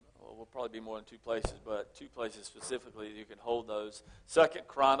probably be more than two places, but two places specifically you can hold those. 2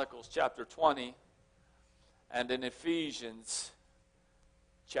 Chronicles chapter 20 and in Ephesians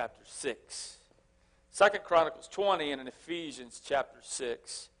chapter 6. 2 Chronicles 20 and in Ephesians chapter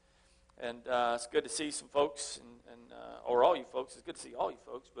 6. And it's good to see some folks, or all you folks. It's good to see all you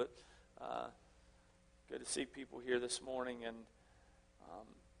folks, but good to see people here this morning. And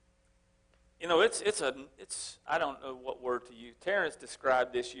it's I don't know what word to use. Terrence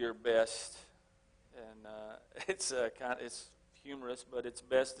described this year best, and it's humorous, but it's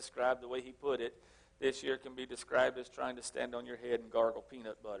best described the way he put it. This year can be described as trying to stand on your head and gargle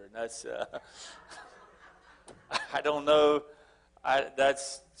peanut butter. And that's I don't know.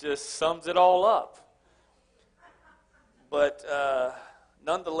 That's just sums it all up. But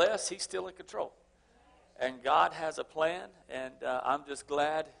nonetheless, he's still in control, and God has a plan, and I'm just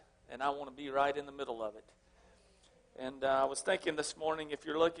glad. And I want to be right in the middle of it. And I was thinking this morning, if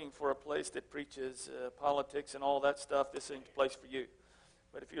you're looking for a place that preaches politics and all that stuff, this ain't the place for you.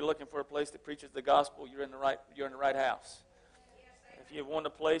 But if you're looking for a place that preaches the gospel, you're in the right house. If you want a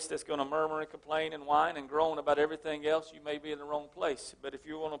place that's going to murmur and complain and whine and groan about everything else, you may be in the wrong place. But if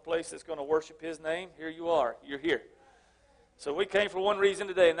you want a place that's going to worship His name, here you are. You're here. So we came for one reason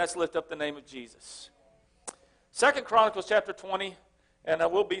today, and that's lift up the name of Jesus. 2 Chronicles chapter 20. And I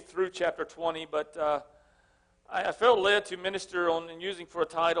will be through chapter 20, but I felt led to minister on and using for a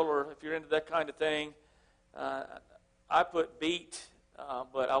title, or if you're into that kind of thing, I put beat,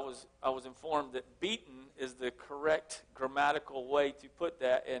 but I was informed that beaten is the correct grammatical way to put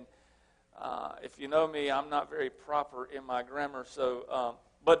that. And if you know me, I'm not very proper in my grammar. So,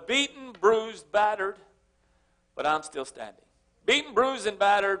 but beaten, bruised, battered, but I'm still standing. Beaten, bruised, and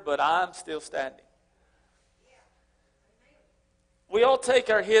battered, but I'm still standing. We all take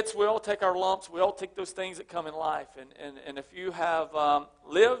our hits, we all take our lumps, we all take those things that come in life. And if you have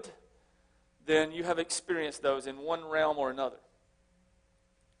lived, then you have experienced those in one realm or another.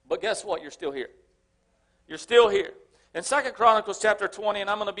 But guess what? You're still here. You're still here. In 2 Chronicles chapter 20, and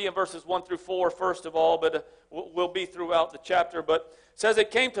I'm going to be in verses 1 through 4 first of all, but we'll be throughout the chapter. But it says,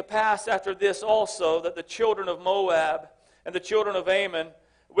 it came to pass after this also that the children of Moab and the children of Ammon,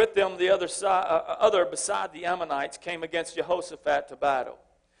 with them the other beside the Ammonites, came against Jehoshaphat to battle.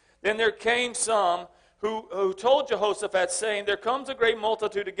 Then there came some who told Jehoshaphat, saying, there comes a great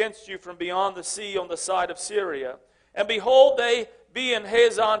multitude against you from beyond the sea on the side of Syria. And behold, they be in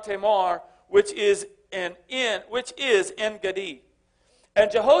Hazon Tamar, which is in Gedi.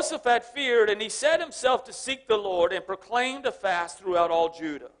 And Jehoshaphat feared, and he set himself to seek the Lord, and proclaimed a fast throughout all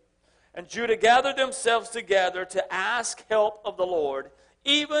Judah. And Judah gathered themselves together to ask help of the Lord.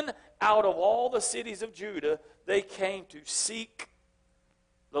 Even out of all the cities of Judah, they came to seek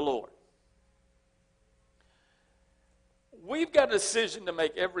the Lord. We've got a decision to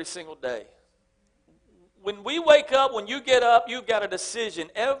make every single day. When we wake up, when you get up, you've got a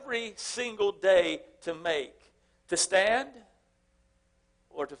decision every single day to make. To stand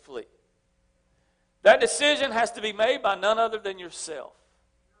or to flee. That decision has to be made by none other than yourself.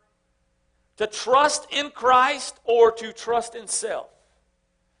 To trust in Christ or to trust in self.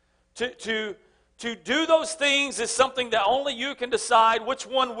 To do those things is something that only you can decide which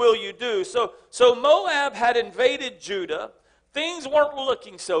one will you do. So Moab had invaded Judah. Things weren't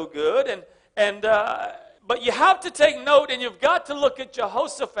looking so good. But you have to take note, and you've got to look at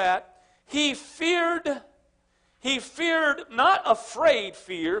Jehoshaphat. He feared, not afraid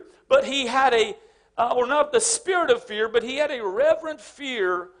fear, but he had or not the spirit of fear, but he had a reverent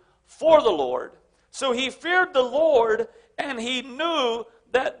fear for the Lord. So he feared the Lord, and he knew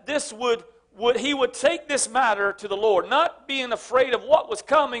that he would take this matter to the Lord, not being afraid of what was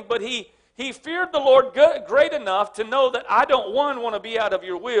coming, but he feared the Lord great enough to know that I don't, one, want to be out of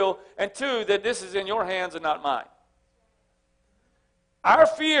your will, and two, that this is in your hands and not mine. Our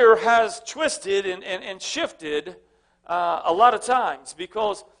fear has twisted and shifted a lot of times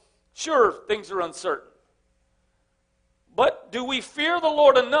because, sure, things are uncertain. But do we fear the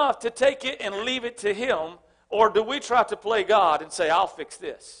Lord enough to take it and leave it to Him? Or do we try to play God and say, I'll fix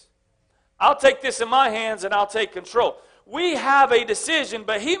this. I'll take this in my hands and I'll take control. We have a decision,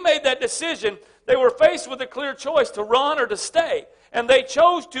 but he made that decision. They were faced with a clear choice to run or to stay. And they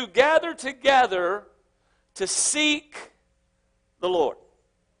chose to gather together to seek the Lord.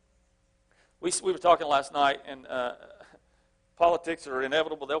 We were talking last night, and politics are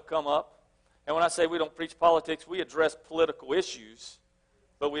inevitable. They'll come up. And when I say we don't preach politics, we address political issues,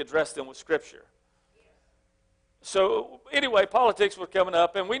 but we address them with Scripture. So anyway, politics were coming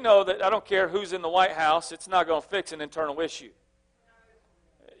up, and we know that I don't care who's in the White House, it's not going to fix an internal issue.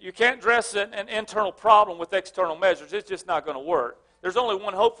 You can't address an internal problem with external measures. It's just not going to work. There's only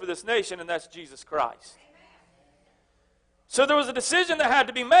one hope for this nation, and that's Jesus Christ. So there was a decision that had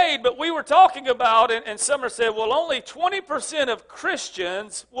to be made, but we were talking about, and Summer said, well, only 20% of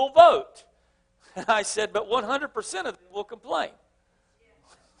Christians will vote. And I said, but 100% of them will complain.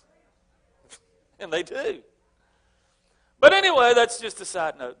 And they do. But anyway, that's just a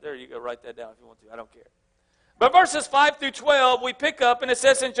side note. There you go. Write that down if you want to. I don't care. But verses 5 through 12, we pick up, and it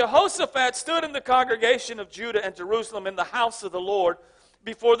says, and Jehoshaphat stood in the congregation of Judah and Jerusalem in the house of the Lord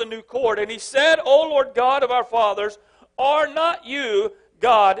before the new court. And he said, O Lord God of our fathers, are not you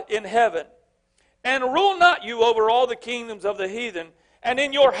God in heaven? And rule not you over all the kingdoms of the heathen? And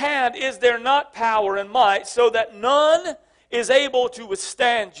in your hand is there not power and might, so that none is able to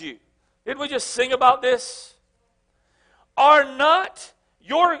withstand you? Didn't we just sing about this? Are not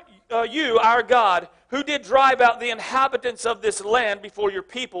you, our God, who did drive out the inhabitants of this land before your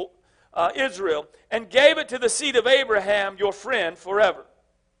people, Israel, and gave it to the seed of Abraham, your friend, forever?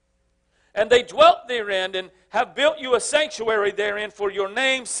 And they dwelt therein, and have built you a sanctuary therein for your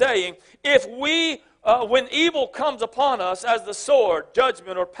name, saying, if we, when evil comes upon us, as the sword,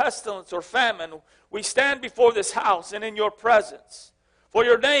 judgment, or pestilence, or famine, we stand before this house and in your presence, for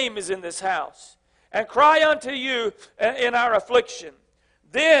your name is in this house, and cry unto you in our affliction,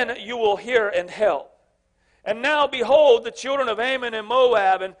 then you will hear and help. And now behold, the children of Ammon and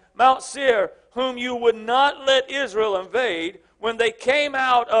Moab and Mount Seir, whom you would not let Israel invade, when they came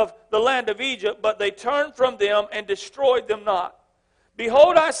out of the land of Egypt, but they turned from them and destroyed them not.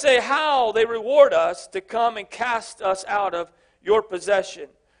 Behold, I say, how they reward us to come and cast us out of your possession,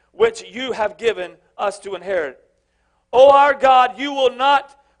 which you have given us to inherit. O our God,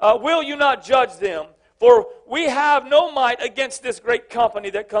 will you not judge them? For we have no might against this great company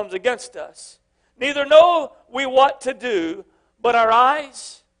that comes against us. Neither know we what to do, but our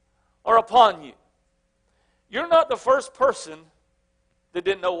eyes are upon you. You're not the first person that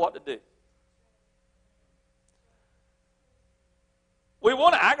didn't know what to do. We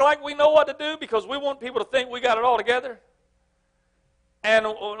want to act like we know what to do because we want people to think we got it all together. And a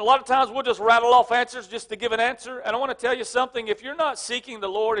lot of times we'll just rattle off answers just to give an answer. And I want to tell you something. If you're not seeking the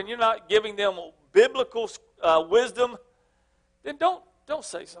Lord and you're not giving them biblical wisdom, then don't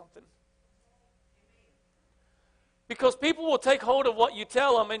say something. Because people will take hold of what you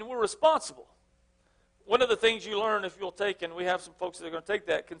tell them, and we're responsible. One of the things you learn if you'll take, and we have some folks that are going to take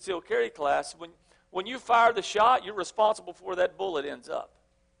that concealed carry class, when you fire the shot, you're responsible for where that bullet ends up.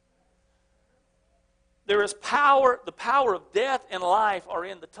 There is power, the power of death and life are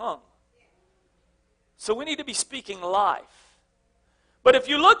in the tongue. So we need to be speaking life. But if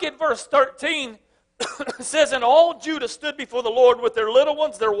you look at verse 13, it says, and all Judah stood before the Lord with their little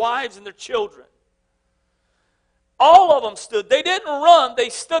ones, their wives, and their children. All of them stood. They didn't run, they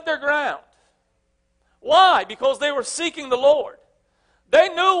stood their ground. Why? Because they were seeking the Lord. They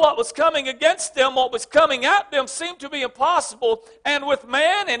knew what was coming against them, what was coming at them seemed to be impossible. And with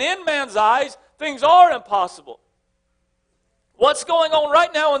man and in man's eyes, things are impossible. What's going on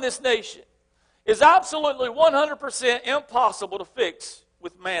right now in this nation is absolutely 100% impossible to fix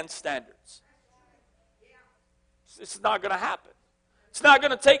with man's standards. It's not going to happen. It's not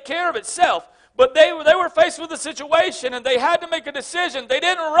going to take care of itself. But they were faced with a situation and they had to make a decision. They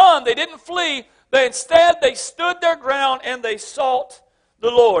didn't run. They didn't flee. Instead, they stood their ground and they sought the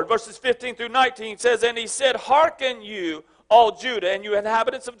Lord. Verses 15 through 19 says, and he said, hearken you, all Judah, and you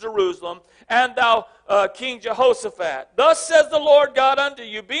inhabitants of Jerusalem, and thou King Jehoshaphat. Thus says the Lord God unto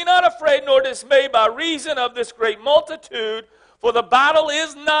you, be not afraid nor dismayed by reason of this great multitude, for the battle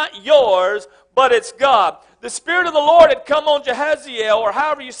is not yours, but it's God. The Spirit of the Lord had come on Jehaziel, or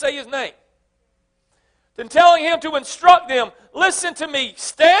however you say his name, and telling him to instruct them, listen to me,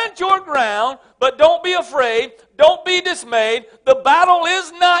 stand your ground, but don't be afraid, don't be dismayed. The battle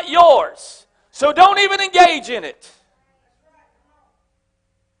is not yours, so don't even engage in it.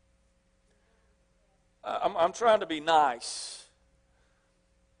 I'm trying to be nice.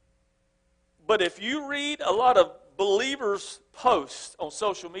 But if you read a lot of believers' posts on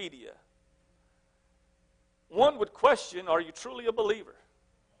social media, one would question, are you truly a believer?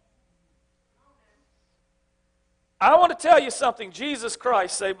 I want to tell you something. Jesus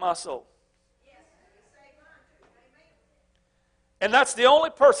Christ saved my soul. And that's the only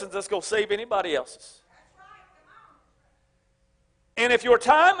person that's going to save anybody else's. And if your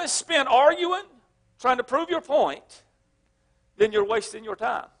time is spent arguing, trying to prove your point, then you're wasting your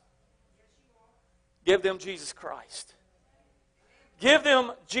time. Give them Jesus Christ. Give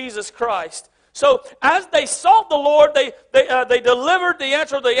them Jesus Christ. So as they sought the Lord, they delivered the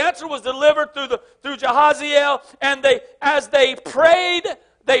answer. The answer was delivered through Jehaziel, and as they prayed,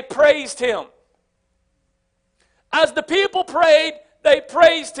 they praised him. As the people prayed, they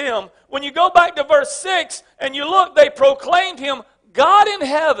praised him. When you go back to verse 6 and you look, they proclaimed him God in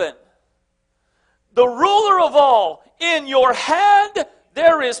heaven, the ruler of all. In your hand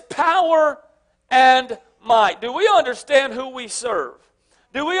there is power and might. Do we understand who we serve?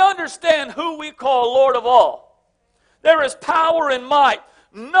 Do we understand who we call Lord of all? There is power and might.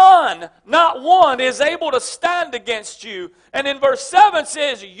 None, not one, is able to stand against you. And in verse 7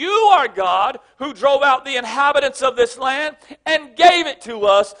 says, you are God who drove out the inhabitants of this land and gave it to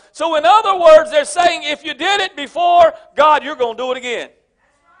us. So in other words, they're saying, if you did it before, God, you're going to do it again.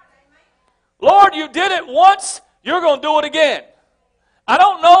 Lord, you did it once, you're going to do it again. I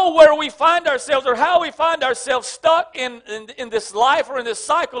don't know where we find ourselves or how we find ourselves stuck in this life or in this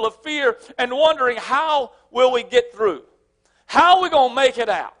cycle of fear and wondering how will we get through? How are we going to make it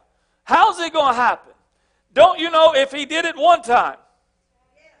out? How's it going to happen? Don't you know if he did it one time?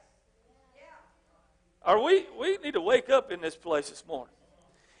 Or we need to wake up in this place this morning.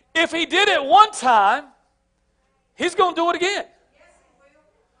 If he did it one time, he's going to do it again.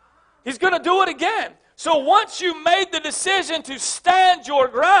 He's going to do it again. So once you made the decision to stand your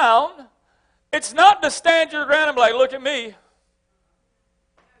ground, it's not to stand your ground and be like, look at me.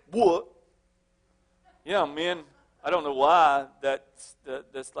 What? Yeah, men, I don't know why that's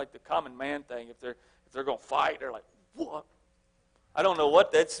like the common man thing. If they're going to fight, they're like, what? I don't know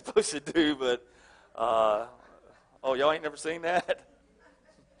what that's supposed to do, but, y'all ain't never seen that?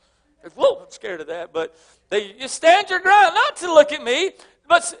 Whoa, I'm scared of that. But you stand your ground, not to look at me,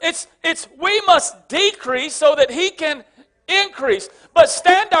 but it's we must decrease so that he can increase. But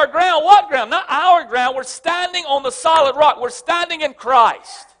stand our ground, what ground? Not our ground. We're standing on the solid rock. We're standing in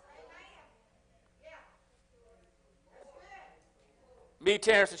Christ. Me,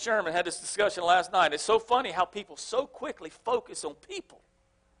 Terrence, and Sherman had this discussion last night. It's so funny how people so quickly focus on people.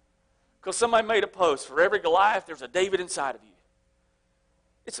 Because somebody made a post, for every Goliath, there's a David inside of you.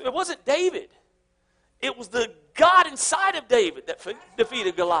 It wasn't David. It was the God inside of David that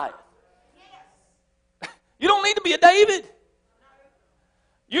defeated Goliath. You don't need to be a David.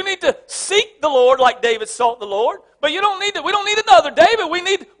 You need to seek the Lord like David sought the Lord. But we don't need another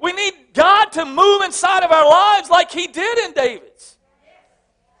David. We need God to move inside of our lives like he did in David's.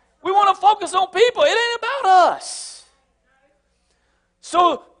 We want to focus on people. It ain't about us.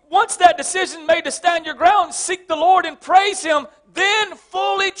 So once that decision made to stand your ground, seek the Lord and praise him, then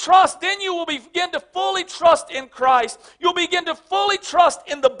fully trust. Then you will begin to fully trust in Christ. You'll begin to fully trust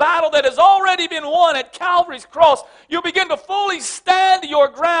in the battle that has already been won at Calvary's cross. You'll begin to fully stand your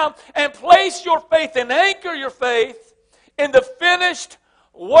ground and place your faith and anchor your faith in the finished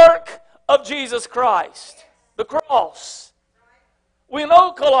work of Jesus Christ, the cross. We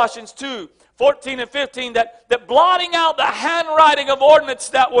know Colossians 2:14 and 15, that blotting out the handwriting of ordinance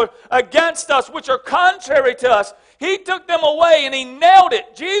that were against us, which are contrary to us, he took them away and he nailed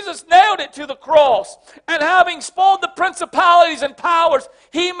it. Jesus nailed it to the cross. And having spoiled the principalities and powers,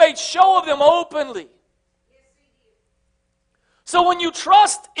 he made show of them openly. So when you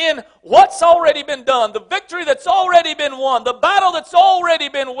trust in what's already been done, the victory that's already been won, the battle that's already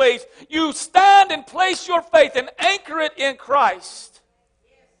been waged, you stand and place your faith and anchor it in Christ.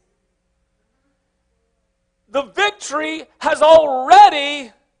 The victory has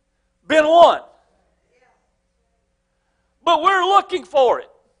already been won. But we're looking for it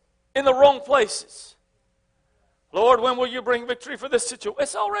in the wrong places. Lord, when will you bring victory for this situation?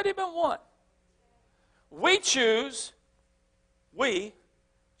 It's already been won. We choose to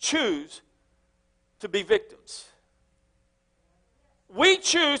be victims. We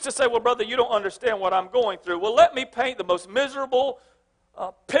choose to say, well, brother, you don't understand what I'm going through. Well, let me paint the most miserable,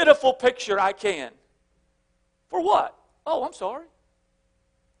 pitiful picture I can. For what? Oh, I'm sorry.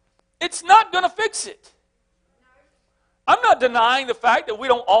 It's not going to fix it. I'm not denying the fact that we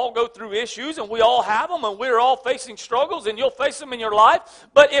don't all go through issues and we all have them and we're all facing struggles and you'll face them in your life.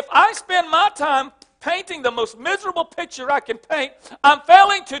 But if I spend my time painting the most miserable picture I can paint, I'm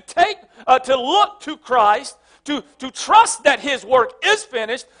failing to look to Christ, to trust that his work is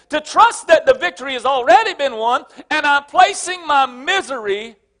finished, to trust that the victory has already been won, and I'm placing my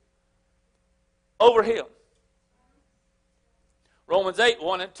misery over him. Romans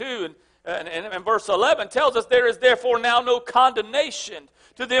 8:1 and 2 and verse 11 tells us, there is therefore now no condemnation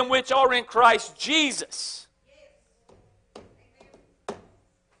to them which are in Christ Jesus.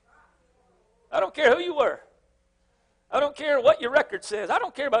 I don't care who you were. I don't care what your record says. I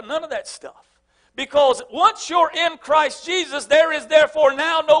don't care about none of that stuff. Because once you're in Christ Jesus, there is therefore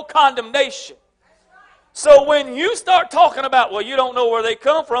now no condemnation. So when you start talking about, well, you don't know where they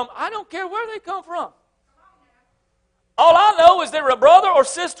come from, I don't care where they come from. All I know is they're a brother or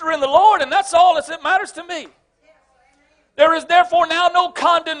sister in the Lord, and that's all that matters to me. There is therefore now no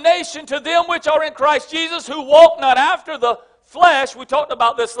condemnation to them which are in Christ Jesus, who walk not after the flesh, we talked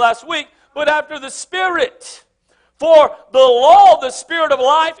about this last week, but after the Spirit. For the law of the Spirit of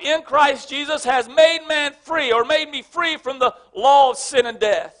life in Christ Jesus has made man free, or made me free from the law of sin and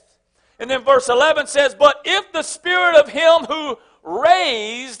death. And then verse 11 says, but if the Spirit of him who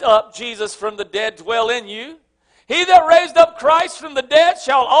raised up Jesus from the dead dwell in you, he that raised up Christ from the dead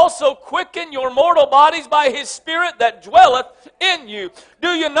shall also quicken your mortal bodies by his Spirit that dwelleth in you. Do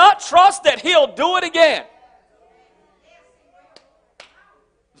you not trust that he'll do it again?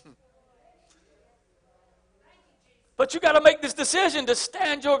 But you got to make this decision to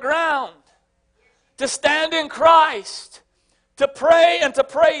stand your ground, to stand in Christ, to pray and to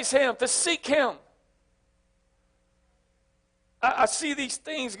praise him, to seek him. I see these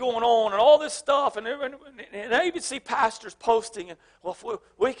things going on and all this stuff, and I even see pastors posting, and well, if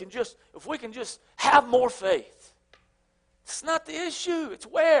we can just have more faith. It's not the issue. It's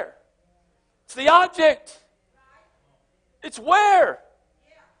where. It's the object. It's where.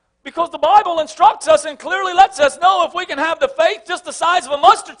 Because the Bible instructs us and clearly lets us know if we can have the faith just the size of a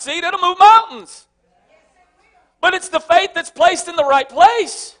mustard seed, it'll move mountains. But it's the faith that's placed in the right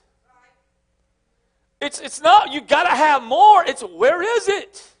place. It's not, you got to have more. It's where is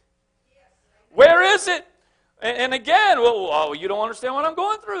it? Where is it? And again, well, you don't understand what I'm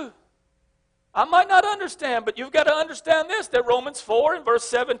going through. I might not understand, but you've got to understand this, that Romans 4 and verse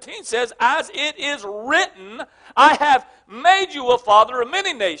 17 says, as it is written, I have made you a father of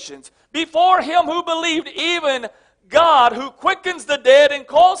many nations, before him who believed, even God, who quickens the dead and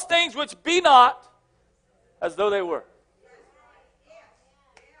calls things which be not as though they were.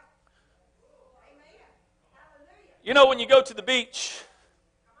 You know, when you go to the beach,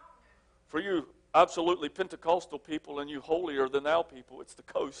 for you absolutely Pentecostal people and you holier than thou people, it's the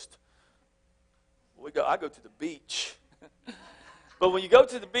coast. I go to the beach. But when you go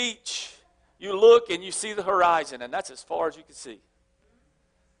to the beach, you look and you see the horizon, and that's as far as you can see.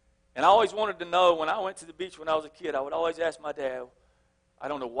 And I always wanted to know, when I went to the beach when I was a kid, I would always ask my dad, I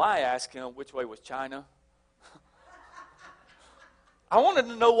don't know why I asked him which way was China. I wanted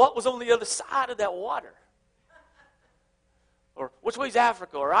to know what was on the other side of that water. Or which way is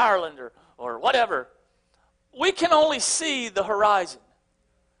Africa or Ireland or whatever. We can only see the horizon.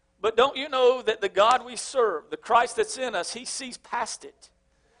 But don't you know that the God we serve, the Christ that's in us, he sees past it?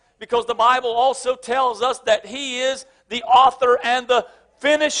 Because the Bible also tells us that he is the author and the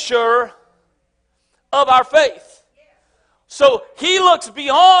finisher of our faith. So he looks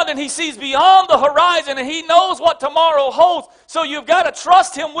beyond and he sees beyond the horizon and he knows what tomorrow holds. So you've got to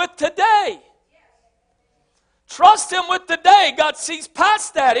trust him with today. Trust him with today. God sees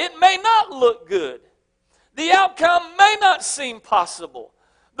past that. It may not look good. The outcome may not seem possible.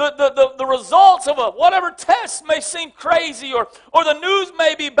 The results of whatever test may seem crazy or the news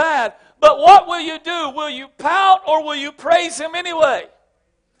may be bad. But what will you do? Will you pout or will you praise him anyway?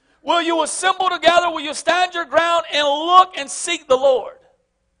 Will you assemble together? Will you stand your ground and look and seek the Lord?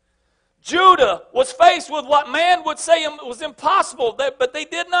 Judah was faced with what man would say was impossible, but they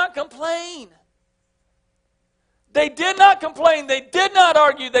did not complain. They did not complain. They did not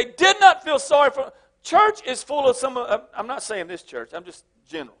argue. They did not feel sorry for. Church is full of some. I'm not saying this church. I'm just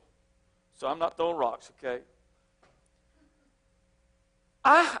general. So I'm not throwing rocks, okay?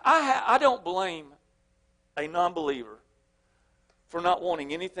 I don't blame a non-believer for not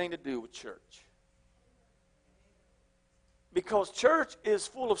wanting anything to do with church. Because church is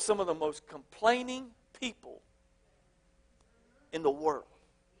full of some of the most complaining people in the world.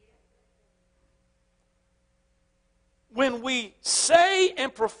 When we say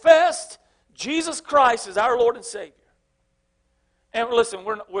and profess Jesus Christ as our Lord and Savior, and listen,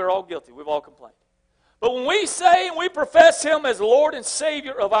 we're all guilty. We've all complained. But when we say and we profess him as Lord and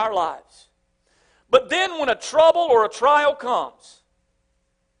Savior of our lives, but then when a trouble or a trial comes,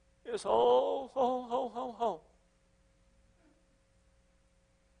 it's ho, ho, ho, ho, ho.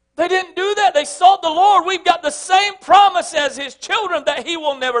 They didn't do that. They sought the Lord. We've got the same promise as his children that he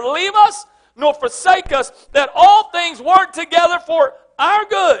will never leave us nor forsake us, that all things work together for our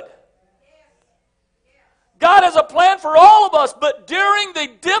good. God has a plan for all of us, but during the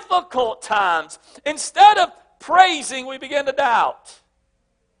difficult times, instead of praising, we begin to doubt.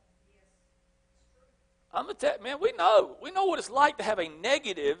 I'm going to tell you, man, we know what it's like to have a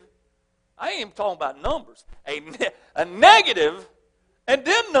negative, I ain't even talking about numbers, a negative and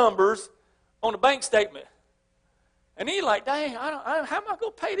then numbers on a bank statement. And he's like, dang, how am I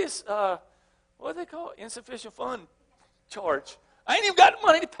going to pay this, what do they call it, insufficient fund charge? I ain't even got the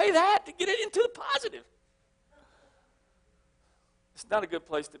money to pay that, to get it into the positive. It's not a good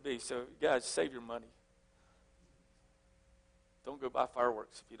place to be, so guys, save your money. Don't go buy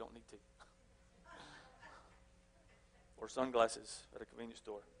fireworks if you don't need to. Or sunglasses at a convenience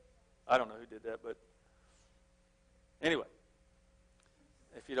store. I don't know who did that, but anyway.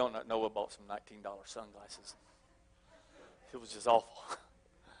 If you don't know, I bought some $19 sunglasses. It was just awful.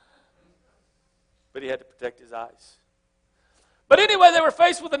 But he had to protect his eyes. But anyway, they were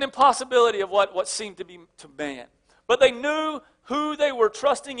faced with an impossibility of what seemed to be to man. But they knew who they were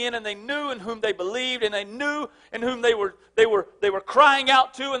trusting in, and they knew in whom they believed, and they knew in whom they were crying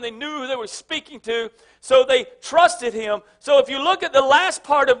out to, and they knew who they were speaking to. So they trusted him. So if you look at the last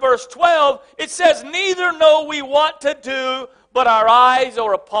part of verse 12, it says, "Neither know we what to do, but our eyes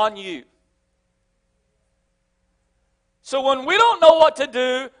are upon you." So when we don't know what to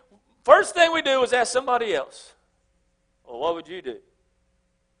do, first thing we do is ask somebody else. Well, what would you do?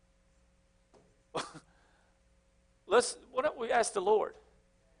 Why don't we ask the Lord?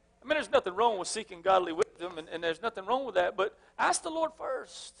 I mean, there's nothing wrong with seeking godly wisdom, and there's nothing wrong with that, but ask the Lord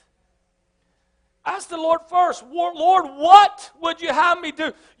first. Ask the Lord first. Lord, what would you have me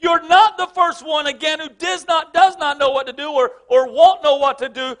do? You're not the first one, again, who does not know what to do or won't know what to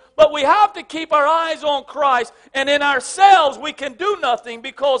do, but we have to keep our eyes on Christ, and in ourselves we can do nothing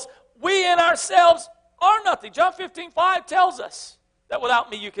because we in ourselves are nothing. John 15:5 tells us that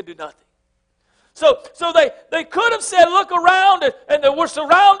without me you can do nothing. So they could have said, look around, and we're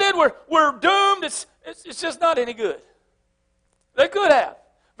surrounded, we're doomed, it's just not any good. They could have.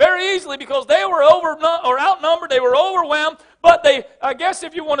 Very easily, because they were outnumbered, they were overwhelmed, but I guess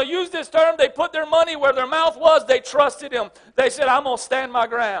if you want to use this term, they put their money where their mouth was. They trusted him. They said, I'm going to stand my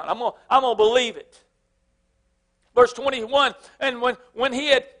ground. I'm going to believe it. Verse 21, and when he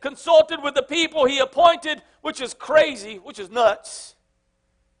had consulted with the people, he appointed, which is crazy, which is nuts.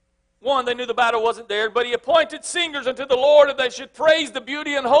 One, they knew the battle wasn't there, but he appointed singers unto the Lord, that they should praise the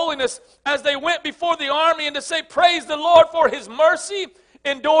beauty and holiness as they went before the army, and to say, praise the Lord, for his mercy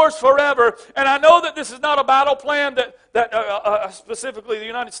endures forever. And I know that this is not a battle plan that specifically the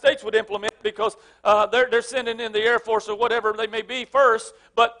United States would implement, because they're sending in the Air Force or whatever they may be first,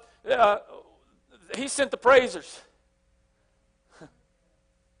 but he sent the praisers.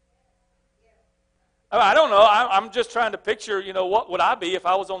 I don't know. I'm just trying to picture, what would I be if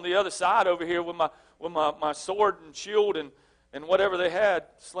I was on the other side over here with my sword and shield and whatever they had,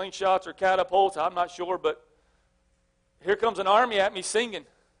 slingshots or catapults, I'm not sure, but here comes an army at me singing.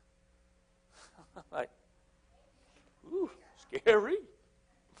 Like, ooh, scary.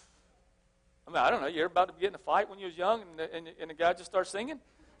 I mean, I don't know. You ever about to get in a fight when you was young and the guy just starts singing?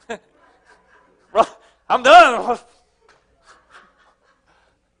 I'm done.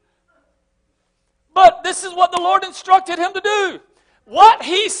 But this is what the Lord instructed him to do. What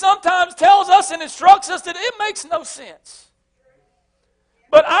he sometimes tells us and instructs us to do, it makes no sense.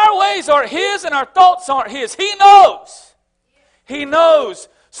 But our ways are his and our thoughts aren't his. He knows. He knows.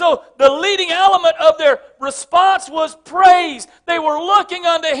 So the leading element of their response was praise. They were looking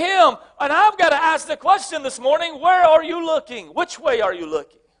unto him. And I've got to ask the question this morning, where are you looking? Which way are you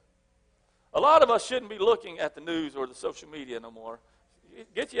looking? A lot of us shouldn't be looking at the news or the social media no more.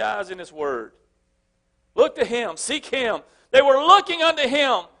 Get your eyes in his word. Look to him. Seek him. They were looking unto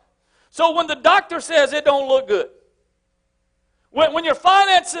him. So when the doctor says it don't look good, when your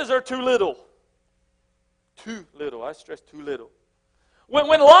finances are too little, I stress too little. When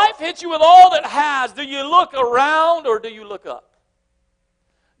life hits you with all that it has, do you look around or do you look up?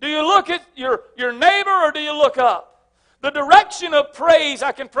 Do you look at your neighbor or do you look up? The direction of praise,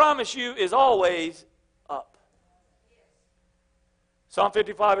 I can promise you, is always up. Psalm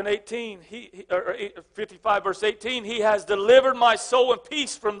 55 and 18, 55 verse 18, he has delivered my soul in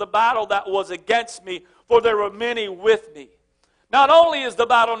peace from the battle that was against me, for there were many with me. Not only is the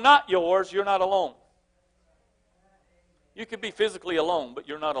battle not yours, you're not alone. You could be physically alone, but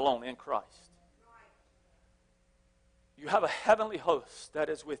you're not alone in Christ. You have a heavenly host that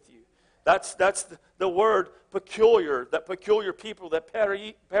is with you. That's the word peculiar, that peculiar people, that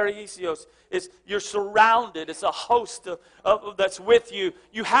periesios, is you're surrounded. It's a host that's with you.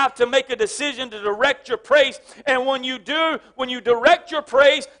 You have to make a decision to direct your praise. And when you direct your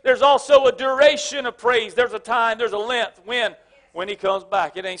praise, there's also a duration of praise. There's a time, there's a length. When he comes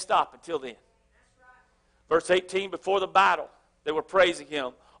back, it ain't stopping until then. Verse 18, before the battle, they were praising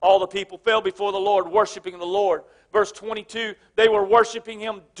him. All the people fell before the Lord, worshiping the Lord. Verse 22, they were worshiping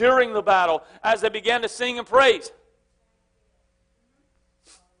him during the battle as they began to sing and praise.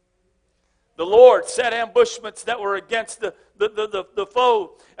 The Lord set ambushments that were against the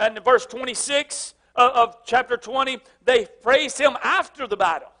foe. And in verse 26 of chapter 20, they praised him after the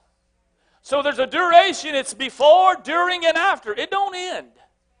battle. So there's a duration. It's before, during, and after. It don't end.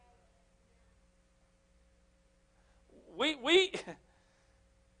 when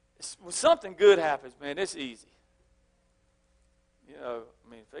something good happens, man, it's easy. You know, I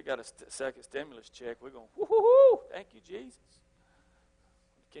mean, if they got a second stimulus check, we're going, whoo, thank you, Jesus.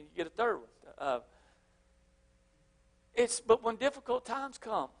 Can you get a third one? But when difficult times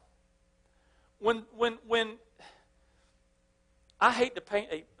come, when I hate to paint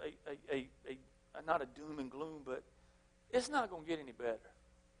a not a doom and gloom, but it's not going to get any better.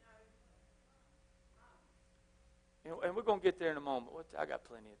 You know, and we're going to get there in a moment. I got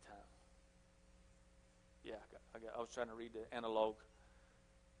plenty of time. Yeah, I was trying to read the analog.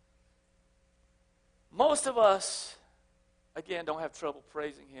 Most of us, again, don't have trouble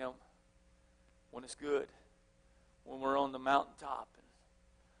praising Him when it's good, when we're on the mountaintop,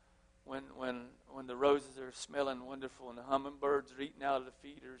 and when the roses are smelling wonderful and the hummingbirds are eating out of the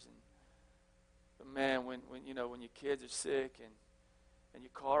feeders, but man, when your kids are sick and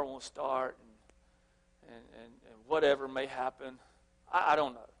your car won't start and whatever may happen, I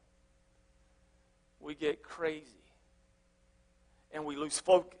don't know. We get crazy and we lose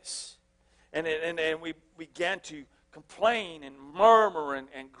focus. And we began to complain and murmur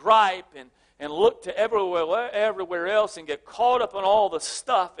and gripe and look to everywhere else and get caught up in all the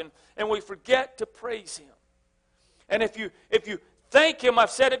stuff, and we forget to praise Him. And if you thank Him,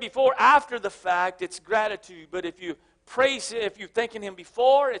 I've said it before, after the fact, it's gratitude. But if you praise Him, if you're thanking Him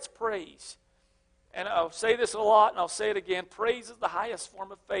before, it's praise. And I'll say this a lot, and I'll say it again. Praise is the highest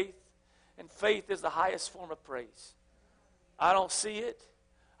form of faith, and faith is the highest form of praise. I don't see it.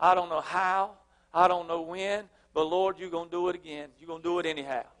 I don't know how. I don't know when. But Lord, you're going to do it again. You're going to do it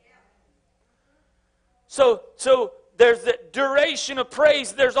anyhow. So there's the duration of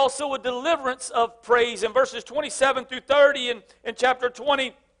praise. There's also a deliverance of praise. In verses 27 through 30 in chapter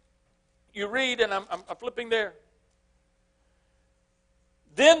 20, you read, and I'm flipping there.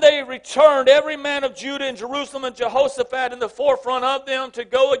 Then they returned, every man of Judah and Jerusalem, and Jehoshaphat in the forefront of them, to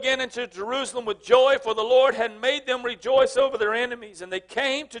go again into Jerusalem with joy, for the Lord had made them rejoice over their enemies. And they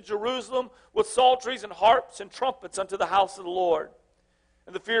came to Jerusalem with psalteries and harps and trumpets unto the house of the Lord.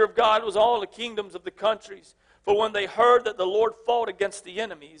 And the fear of God was all the kingdoms of the countries, for when they heard that the Lord fought against the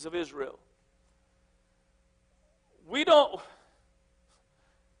enemies of Israel.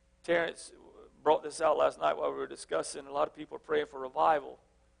 Terrence brought this out last night while we were discussing. A lot of people are praying for revival.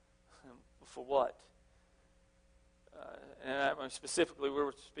 For what? And specifically, we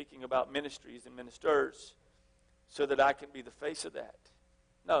were speaking about ministries and ministers, so that I can be the face of that.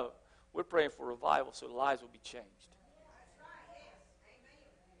 No, we're praying for revival so lives will be changed.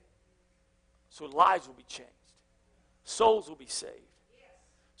 So lives will be changed. Souls will be saved.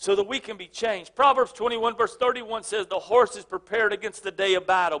 So that we can be changed. Proverbs 21 verse 31 says, the horse is prepared against the day of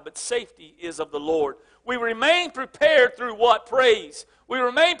battle, but safety is of the Lord. We remain prepared through what? Praise. We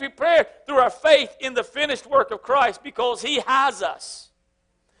remain prepared through our faith in the finished work of Christ, because He has us.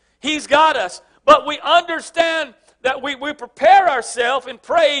 He's got us. But we understand that we prepare ourselves in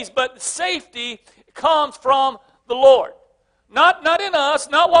praise, but safety comes from the Lord. Not in us,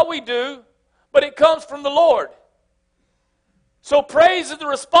 not what we do, but it comes from the Lord. So praise is the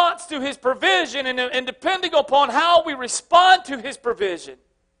response to His provision, and depending upon how we respond to His provision,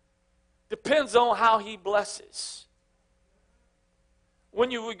 depends on how He blesses. When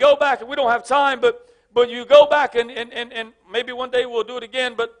we go back, and we don't have time, but you go back, and maybe one day we'll do it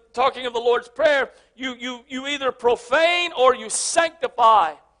again, but talking of the Lord's Prayer, you either profane or you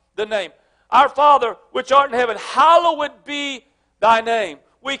sanctify the name. Our Father, which art in heaven, hallowed be Thy name.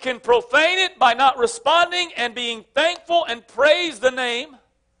 We can profane it by not responding and being thankful and praise the name.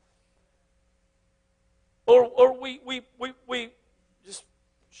 Or we just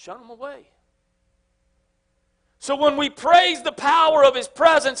shun them away. So when we praise the power of His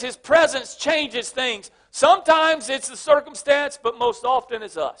presence changes things. Sometimes it's the circumstance, but most often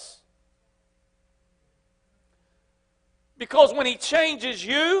it's us. Because when He changes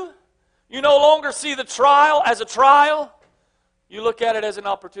you, you no longer see the trial as a trial. You look at it as an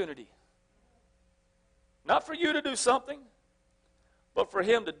opportunity. Not for you to do something, but for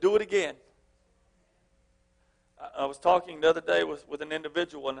Him to do it again. I was talking the other day with an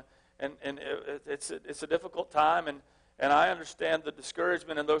individual, and it's a difficult time, and I understand the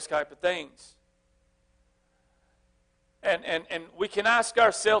discouragement and those type of things. And we can ask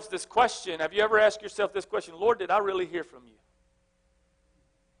ourselves this question. Have you ever asked yourself this question? Lord, did I really hear from you?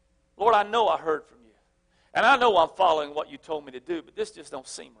 Lord, I know I heard from you. And I know I'm following what you told me to do, but this just don't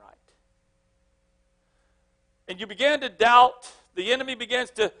seem right. And you begin to doubt. The enemy begins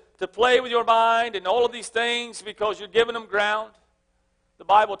to play with your mind and all of these things because you're giving them ground. The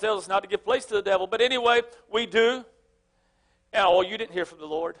Bible tells us not to give place to the devil. But anyway, we do. And, you didn't hear from the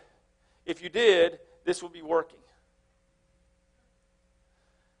Lord. If you did, this would be working.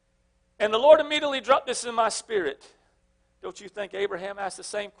 And the Lord immediately dropped this in my spirit. Don't you think Abraham asked the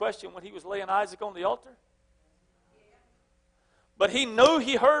same question when he was laying Isaac on the altar? But he knew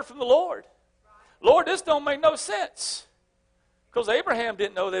he heard from the Lord. Lord, this don't make no sense. Because Abraham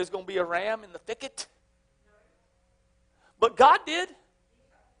didn't know there was going to be a ram in the thicket. But God did.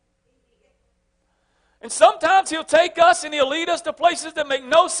 And sometimes He'll take us and He'll lead us to places that make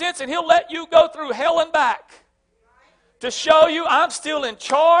no sense, and He'll let you go through hell and back to show you I'm still in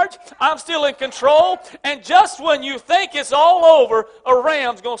charge, I'm still in control, and just when you think it's all over, a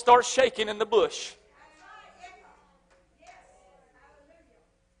ram's going to start shaking in the bush.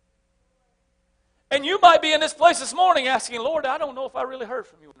 And you might be in this place this morning asking, Lord, I don't know if I really heard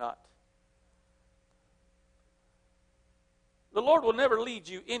from you or not. The Lord will never lead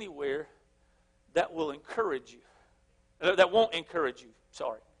you anywhere that will encourage you. That won't encourage you.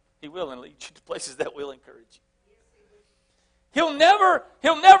 Sorry. He will lead you to places that will encourage you. He'll never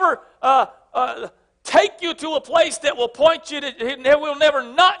take you to a place that will point you to, He will never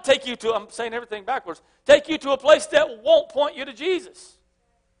not take you to, I'm saying everything backwards, take you to a place that won't point you to Jesus.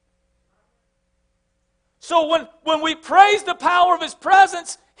 So when we praise the power of His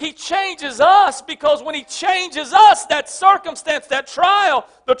presence, He changes us, because when He changes us, that circumstance, that trial,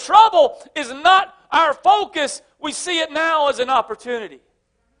 the trouble is not our focus. We see it now as an opportunity.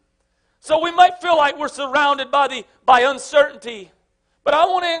 So we might feel like we're surrounded by uncertainty. But I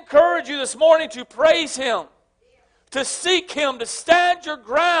want to encourage you this morning to praise Him, to seek Him, to stand your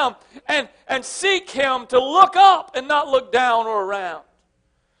ground, and seek Him, to look up and not look down or around.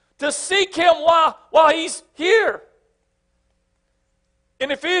 To seek Him while He's here.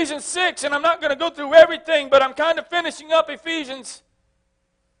 In Ephesians 6, and I'm not going to go through everything, but I'm kind of finishing up Ephesians,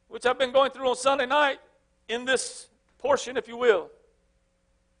 which I've been going through on Sunday night, in this portion, if you will.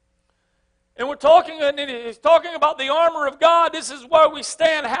 And he's talking about the armor of God. This is where we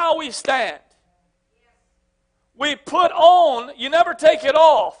stand, how we stand. We put on, you never take it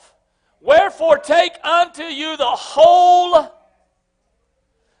off. Wherefore take unto you the whole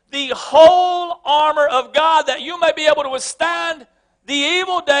armor of God, that you may be able to withstand the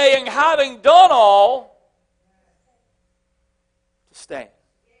evil day, and having done all, to stand.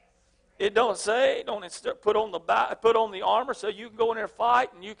 It don't say, put on the armor so you can go in there and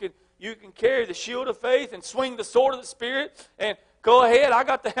fight, and you can carry the shield of faith and swing the sword of the Spirit, and go ahead. I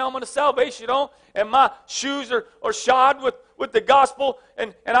got the helmet of salvation on, and my shoes are shod with the gospel,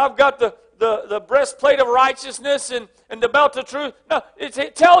 and I've got the breastplate of righteousness and the belt of truth. No,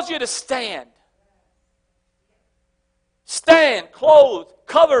 it tells you to stand. Stand, clothed,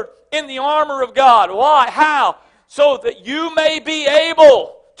 covered in the armor of God. Why? How? So that you may be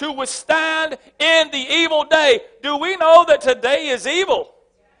able to withstand in the evil day. Do we know that today is evil?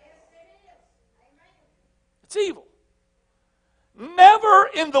 It's evil. Never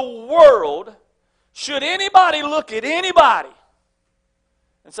in the world should anybody look at anybody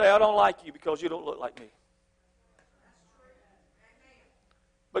and say, I don't like you because you don't look like me.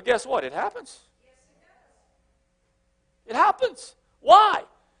 But guess what? It happens. It happens. Why?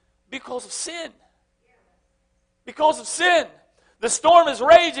 Because of sin. Because of sin. The storm is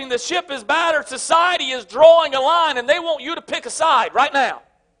raging. The ship is battered. Society is drawing a line, and they want you to pick a side right now.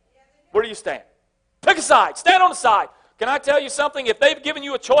 Where do you stand? Pick a side. Stand on the side. Can I tell you something? If they've given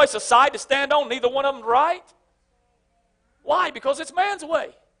you a choice, a side to stand on, neither one of them is right. Why? Because it's man's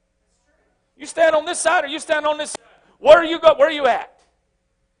way. You stand on this side or you stand on this side. Where are you go? Where are you at?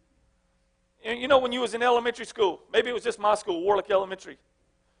 You know, when you was in elementary school, maybe it was just my school, Warlick Elementary.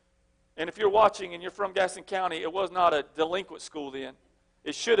 And if you're watching and you're from Gaston County, it was not a delinquent school then.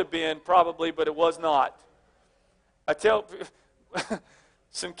 It should have been probably, but it was not. I tell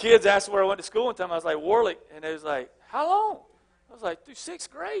some kids asked where I went to school one time. I was like, Warlick. And they was like, how long? I was like, through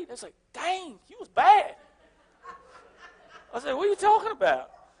 6th grade. I was like, dang, you was bad. I was like, what are you talking about?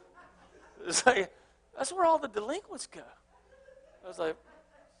 It's like, that's where all the delinquents go. I was like,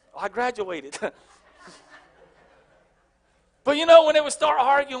 oh, I graduated. But you know, when they would start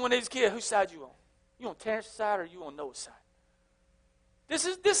arguing with these kids, whose side you on? You on Terrence's side or you on Noah's side? This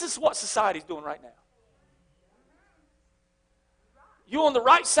is what society's doing right now. You on the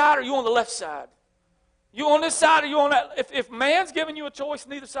right side or you on the left side? You on this side or you on that? If man's giving you a choice,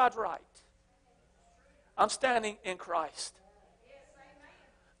 neither side's right. I'm standing in Christ.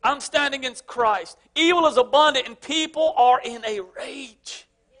 I'm standing in Christ. Evil is abundant and people are in a rage.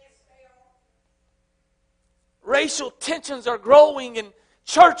 Racial tensions are growing and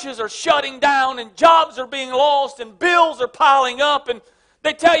churches are shutting down and jobs are being lost and bills are piling up, and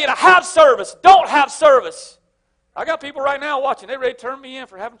they tell you to have service. Don't have service. I got people right now watching. They're ready to turn me in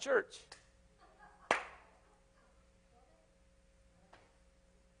for having church.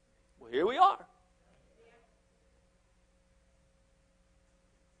 Well, here we are.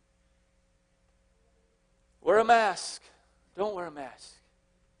 Wear a mask. Don't wear a mask.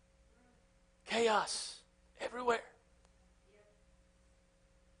 Chaos everywhere.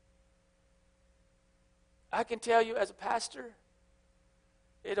 I can tell you as a pastor,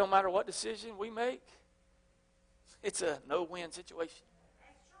 it don't matter what decision we make, it's a no-win situation.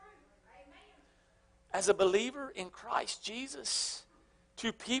 As a believer in Christ Jesus,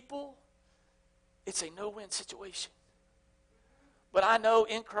 to people, it's a no-win situation. But I know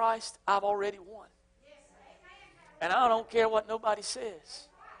in Christ, I've already won. And I don't care what nobody says.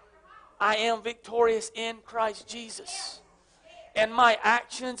 I am victorious in Christ Jesus. And my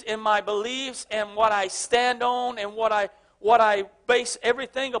actions and my beliefs and what I stand on and what I base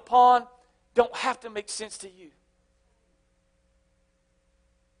everything upon don't have to make sense to you.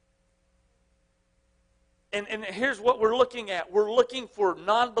 And here's what we're looking at. We're looking for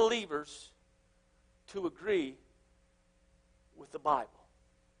non-believers to agree with the Bible.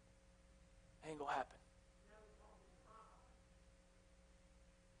 Ain't gonna happen.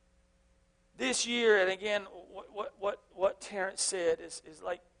 This year, and again, what Terrence said is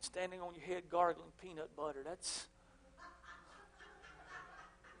like standing on your head gargling peanut butter. That's,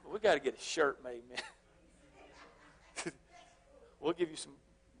 we got to get a shirt made, man. We'll give you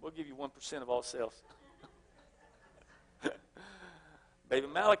 1% of all sales. Baby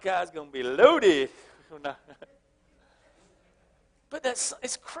Malachi's going to be loaded. But it's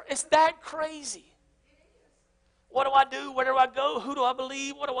that crazy. What do I do? Where do I go? Who do I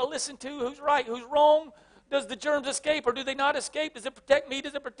believe? What do I listen to? Who's right? Who's wrong? Does the germs escape or do they not escape? Does it protect me?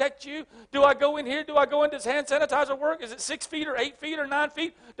 Does it protect you? Do I go in here? Do I go in? Does hand sanitizer work? Is it 6 feet or 8 feet or 9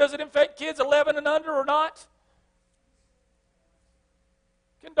 feet? Does it infect kids 11 and under or not?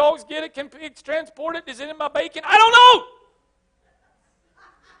 Can dogs get it? Can pigs transport it? Is it in my bacon? I don't know.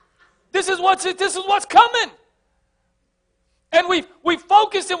 This is what's coming. And we've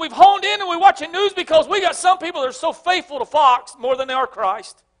focused and we've honed in and we're watching news because we got some people that are so faithful to Fox more than they are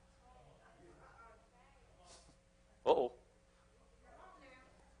Christ. Uh-oh.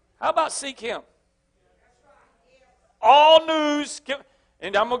 How about seek Him? All news,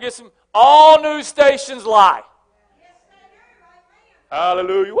 and I'm going to get some, all news stations lie.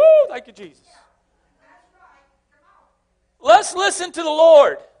 Hallelujah. Woo, thank you, Jesus. Let's listen to the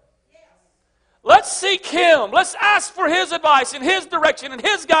Lord. Let's seek Him. Let's ask for His advice and His direction and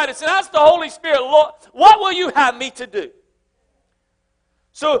His guidance and ask the Holy Spirit, Lord, what will you have me to do?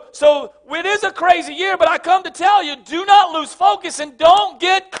 So it is a crazy year, but I come to tell you, do not lose focus and don't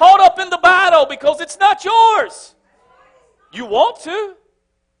get caught up in the battle because it's not yours. You want to,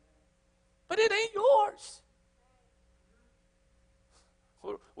 but it ain't yours.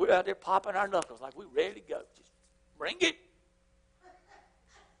 We're out there popping our knuckles like we're ready to go. Just bring it.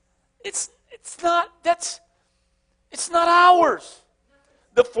 It's not ours.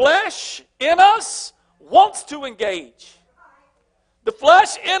 The flesh in us wants to engage. The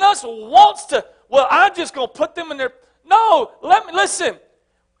flesh in us wants to, well, I'm just going to put them in there. No, listen.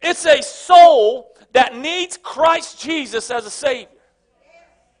 It's a soul that needs Christ Jesus as a Savior.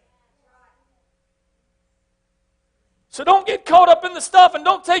 So don't get caught up in the stuff and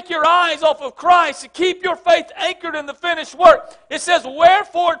don't take your eyes off of Christ and keep your faith anchored in the finished work. It says,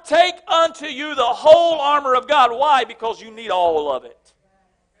 wherefore take unto you the whole armor of God. Why? Because you need all of it.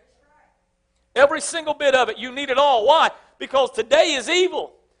 Every single bit of it. You need it all. Why? Because today is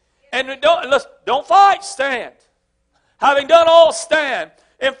evil. And don't fight, stand. Having done all, stand.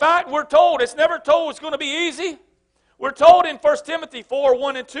 In fact, we're told, it's never told it's going to be easy. We're told in 1 Timothy 4,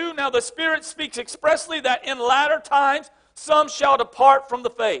 1 and 2, now the Spirit speaks expressly that in latter times some shall depart from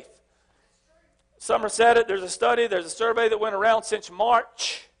the faith. Summer said it, there's a study, there's a survey that went around since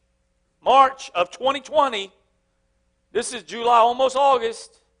March of 2020. This is July, almost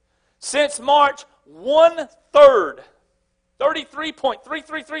August. Since March, 1/3,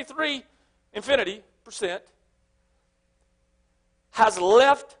 33.3333 infinity percent, has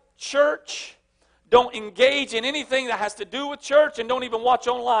left church, don't engage in anything that has to do with church, and don't even watch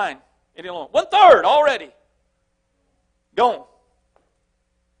online any longer. 1/3 already gone.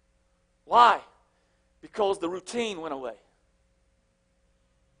 Why? Because the routine went away.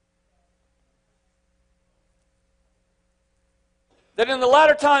 That in the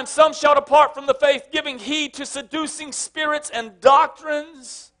latter times some shall depart from the faith, giving heed to seducing spirits and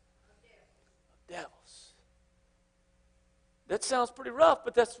doctrines of devils. That sounds pretty rough,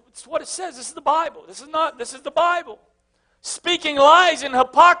 but that's what it says. This is the Bible. This is the Bible. Speaking lies and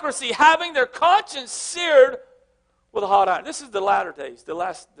hypocrisy, having their conscience seared with a hot iron. This is the latter days, the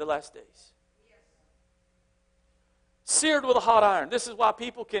last days. Seared with a hot iron. This is why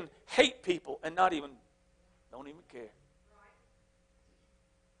people can hate people and don't even care.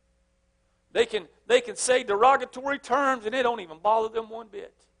 They can say derogatory terms and it don't even bother them one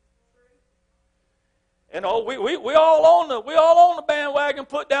bit. And we all on the bandwagon,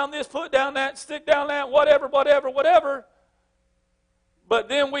 put down this, put down that, stick down that, whatever. But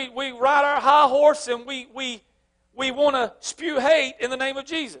then we ride our high horse and we want to spew hate in the name of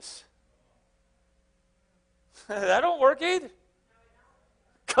Jesus. That don't work either.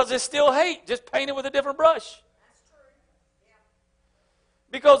 Because it's still hate, just painted with a different brush.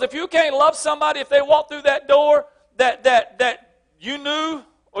 Because if you can't love somebody, if they walk through that door that you knew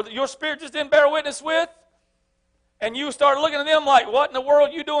or that your spirit just didn't bear witness with, and you start looking at them like, what in the world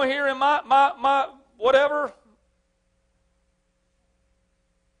are you doing here in my whatever?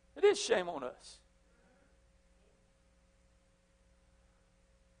 It is shame on us.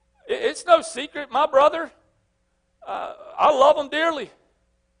 It's no secret. My brother, I love him dearly.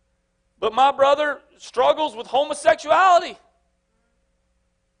 But my brother struggles with homosexuality.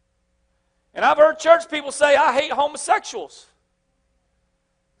 And I've heard church people say, I hate homosexuals.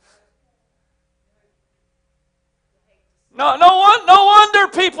 No wonder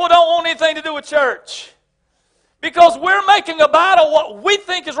people don't want anything to do with church. Because we're making a battle what we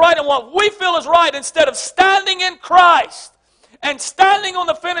think is right and what we feel is right instead of standing in Christ and standing on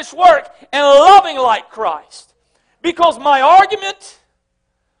the finished work and loving like Christ. Because my argument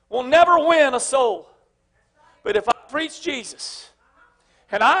will never win a soul. But if I preach Jesus,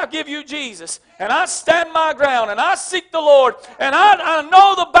 and I give you Jesus, and I stand my ground, and I seek the Lord, and I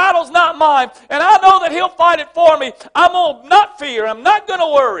know the battle's not mine, and I know that He'll fight it for me, I'm going to not fear, I'm not going to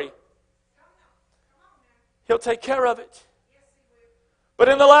worry. He'll take care of it. But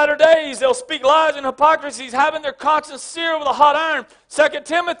in the latter days, they'll speak lies and hypocrisies, having their conscience seared with a hot iron. 2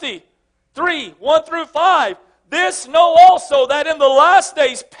 Timothy 3, 1 through 5. This know also that in the last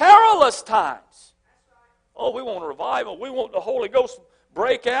days, perilous times. Oh, we want a revival. We want the Holy Ghost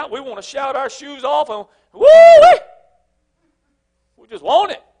break out. We want to shout our shoes off and woo-wee! We just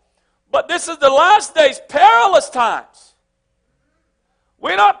want it. But this is the last days, perilous times.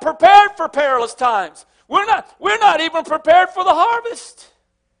 We're not prepared for perilous times. We're not even prepared for the harvest.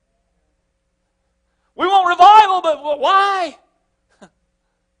 We want revival, but why?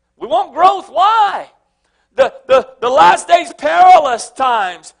 We want growth, why? The last days, perilous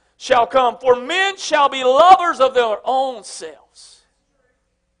times shall come, for men shall be lovers of their own selves.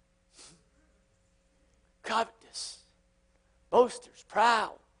 Covetous, boasters,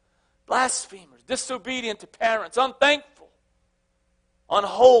 proud, blasphemers, disobedient to parents, unthankful,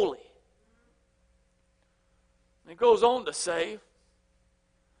 unholy. And it goes on to say,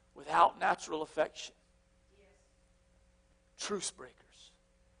 without natural affection, truce breakers,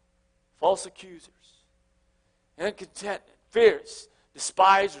 false accusers, incontinent, fierce,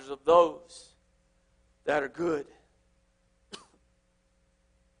 despisers of those that are good,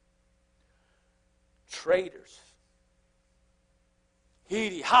 traitors,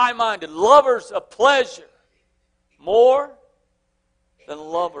 heady, high-minded, lovers of pleasure more than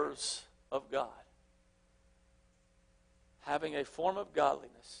lovers of God, having a form of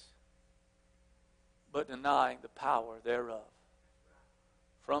godliness but denying the power thereof.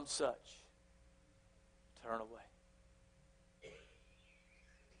 From such, turn away.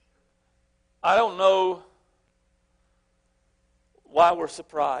 I don't know why we're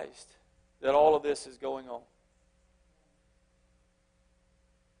surprised that all of this is going on.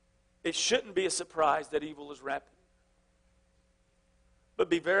 It shouldn't be a surprise that evil is rampant. But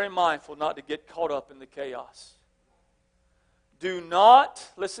be very mindful not to get caught up in the chaos. Do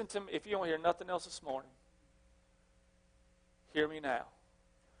not, listen to me, if you don't hear nothing else this morning, hear me now.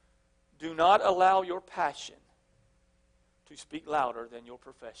 Do not allow your passion to speak louder than your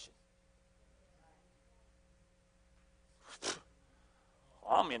profession.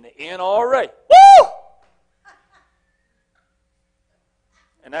 I'm in the NRA. Woo!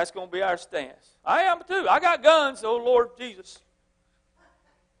 And that's going to be our stance. I am too. I got guns, oh Lord Jesus.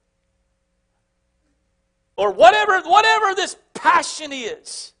 Or whatever this passion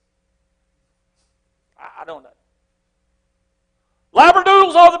is. I don't know.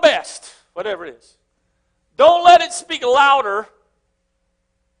 Labradoodles are the best, whatever it is. Don't let it speak louder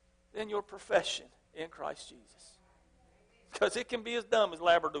than your profession in Christ Jesus. Because it can be as dumb as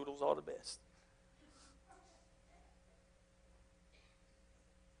Labradoodles are the best.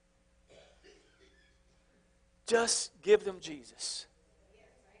 Just give them Jesus.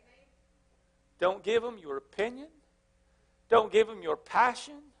 Don't give them your opinion. Don't give them your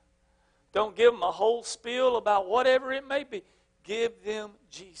passion. Don't give them a whole spiel about whatever it may be. Give them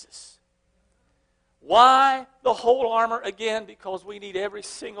Jesus. Why the whole armor? Again, because we need every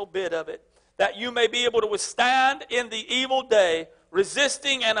single bit of it, that you may be able to withstand in the evil day,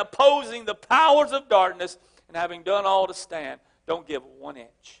 resisting and opposing the powers of darkness, and having done all to stand. Don't give 1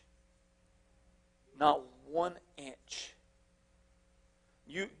 inch. Not 1 inch.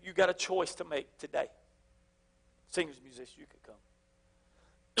 You got a choice to make today. Singers, musicians, you could come.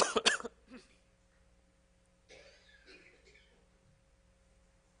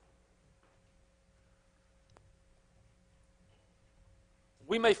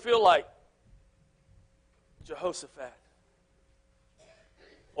 We may feel like Jehoshaphat,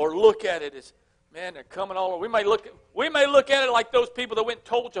 or look at it as, man, they're coming all over. We may look at it like those people that went and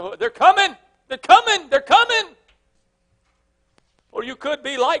told Jehoshaphat, they're coming, they're coming, they're coming. Or you could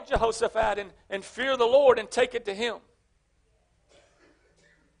be like Jehoshaphat and fear the Lord and take it to Him.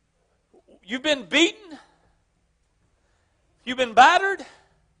 You've been beaten, you've been battered,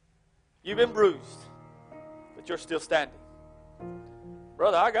 you've been bruised, but you're still standing.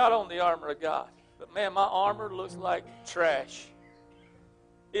 Brother, I got on the armor of God, but man, my armor looks like trash.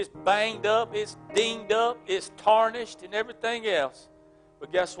 It's banged up, it's dinged up, it's tarnished and everything else.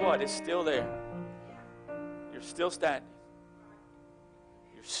 But guess what? It's still there. You're still standing.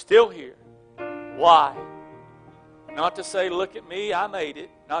 You're still here. Why? Not to say, look at me, I made it.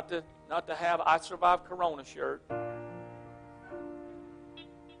 Not to have I survived Corona shirt.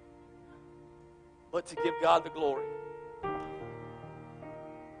 But to give God the glory.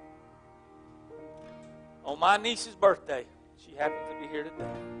 On my niece's birthday, she happened to be here today,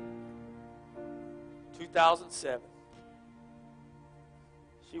 2007.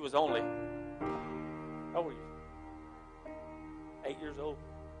 She was only, how old were you? 8 years old.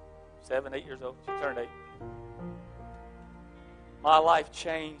 7, 8 years old. She turned 8. My life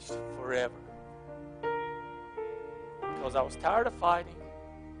changed forever. Because I was tired of fighting.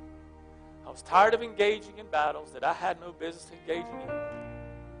 I was tired of engaging in battles that I had no business engaging in.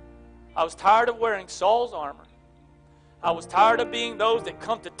 I was tired of wearing Saul's armor. I was tired of being those that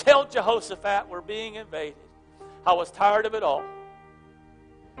come to tell Jehoshaphat we're being invaded. I was tired of it all.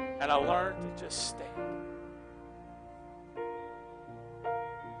 And I learned to just stand.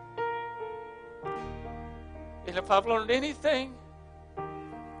 And if I've learned anything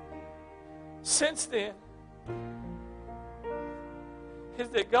since then, is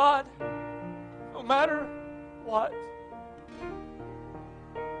that God, no matter what,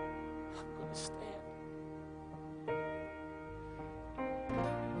 stand.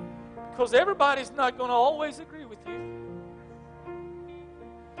 Because everybody's not going to always agree with you.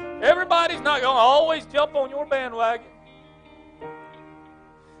 Everybody's not going to always jump on your bandwagon.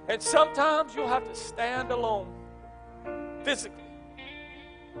 And sometimes you'll have to stand alone, physically.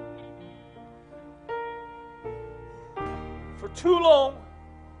 For too long,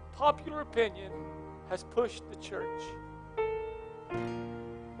 popular opinion has pushed the church.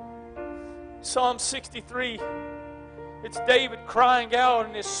 Psalm 63, it's David crying out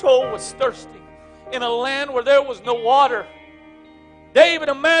and his soul was thirsty in a land where there was no water. David,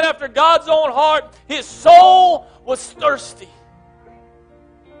 a man after God's own heart, his soul was thirsty.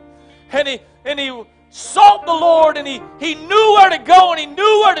 And he sought the Lord and he knew where to go and he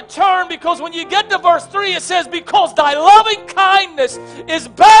knew where to turn, because when you get to verse 3 it says, because thy loving kindness is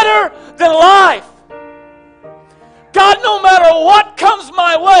better than life. God, no matter what comes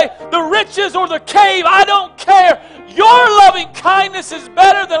my way, the riches or the cave, I don't care. Your loving kindness is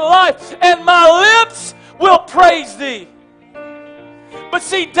better than life, and my lips will praise thee. But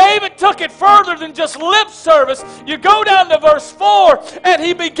see, David took it further than just lip service. You go down to verse 4, and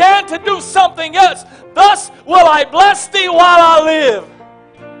he began to do something else. Thus will I bless thee while I live.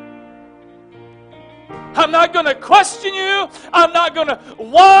 I'm not going to question you. I'm not going to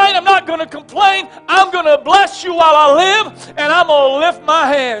whine. I'm not going to complain. I'm going to bless you while I live, and I'm going to lift my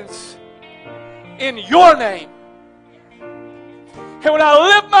hands in your name. And when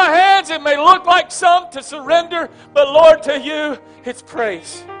I lift my hands, it may look like some to surrender, but Lord, to you, it's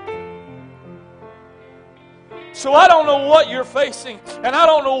praise. So I don't know what you're facing, and I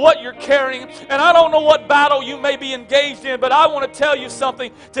don't know what you're carrying, and I don't know what battle you may be engaged in, but I want to tell you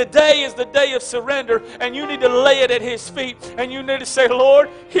something. Today is the day of surrender, and you need to lay it at His feet, and you need to say, Lord,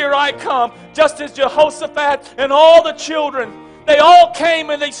 here I come. Just as Jehoshaphat and all the children, they all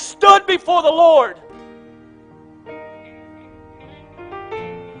came and they stood before the Lord.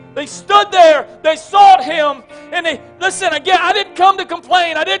 They stood there, they sought Him, and listen, again, I didn't come to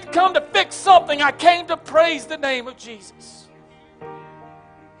complain, I didn't come to fix something, I came to praise the name of Jesus.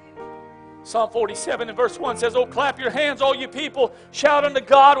 Psalm 47 and verse 1 says, oh, clap your hands, all you people, shout unto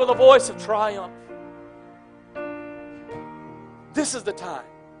God with a voice of triumph. This is the time.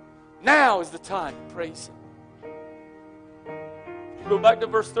 Now is the time to praise Him. Go back to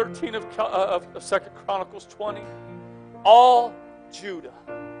verse 13 of 2 Chronicles 20. All Judah,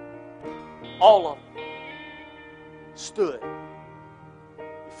 all of them, stood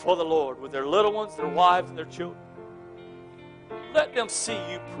before the Lord with their little ones, their wives, and their children. Let them see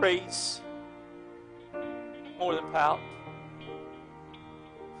you praise more than pout.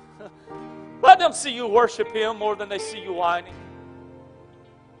 Let them see you worship Him more than they see you whining.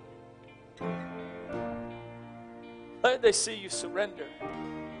 Let they see you surrender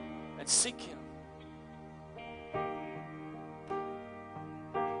and seek Him.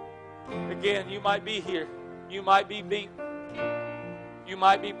 Again, you might be here. You might be beaten. You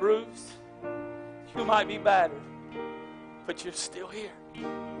might be bruised. You might be battered. But you're still here.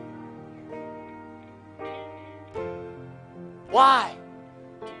 Why?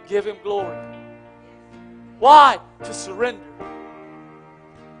 To give Him glory. Why? To surrender.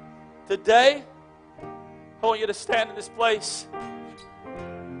 Today, I want you to stand in this place.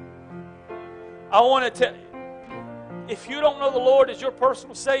 I want to tell you, if you don't know the Lord as your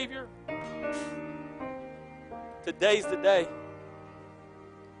personal Savior, today's the day.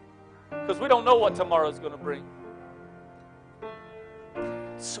 Because we don't know what tomorrow's going to bring.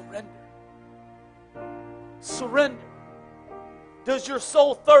 Surrender. Surrender. Does your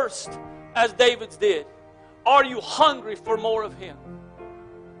soul thirst as David's did? Are you hungry for more of Him?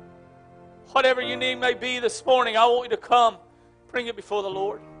 Whatever your need may be this morning, I want you to come, bring it before the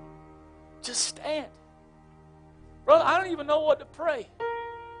Lord. Just stand. Brother, I don't even know what to pray.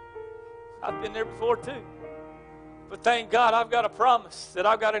 I've been there before too. But thank God I've got a promise that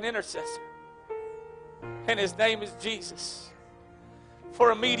I've got an intercessor. And His name is Jesus.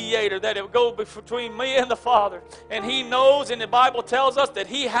 For a mediator that it will go between me and the Father. And He knows, and the Bible tells us that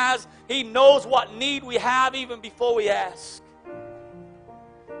He knows what need we have even before we ask.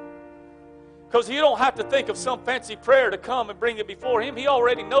 Because you don't have to think of some fancy prayer to come and bring it before Him. He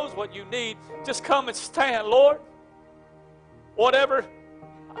already knows what you need. Just come and stand, Lord. Whatever,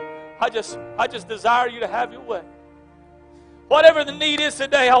 I just desire you to have your way. Whatever the need is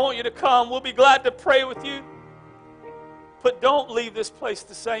today, I want you to come. We'll be glad to pray with you. But don't leave this place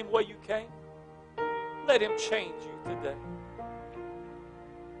the same way you came. Let Him change you today.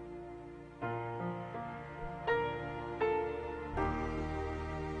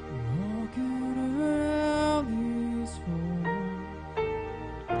 Walking around these floors,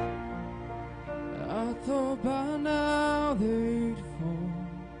 I thought by now they'd fall,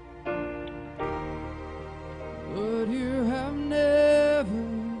 but You have never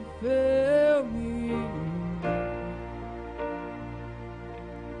failed me.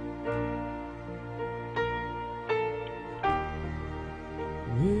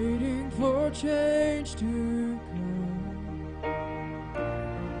 Waiting for change to come,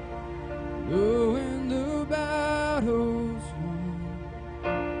 knowing the battle's won,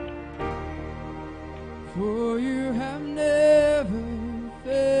 for You have never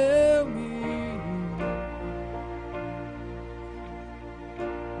failed me.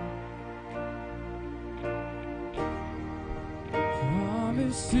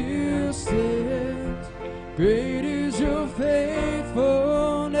 Promise still stands, great is Your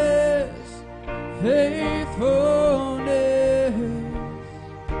faithfulness, faithfulness.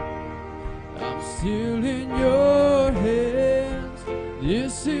 I'm still in Your hands.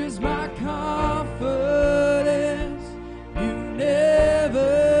 This is my confidence. You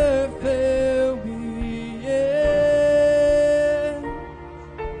never fail me yet.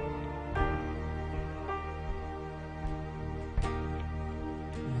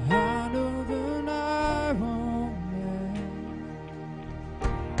 I know the night won't last.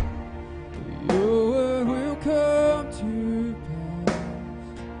 Your word will come to pass.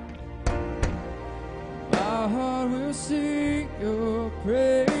 My heart will sing Your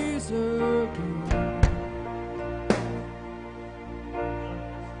praise again.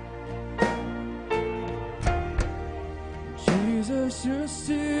 Jesus, You're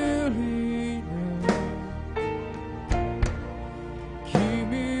still enough. Keep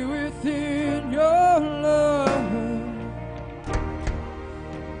me within Your love.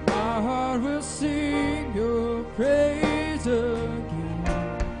 My heart will sing Your praise again.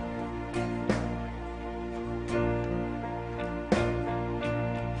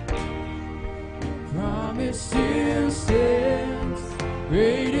 Promise still stands.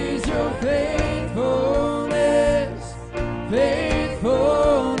 Great is Your faithfulness,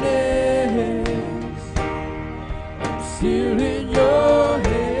 faithfulness. I'm still in Your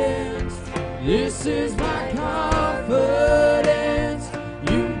hands. This is my confidence.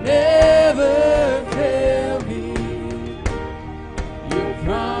 You never fail me. You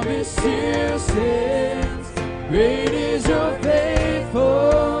promise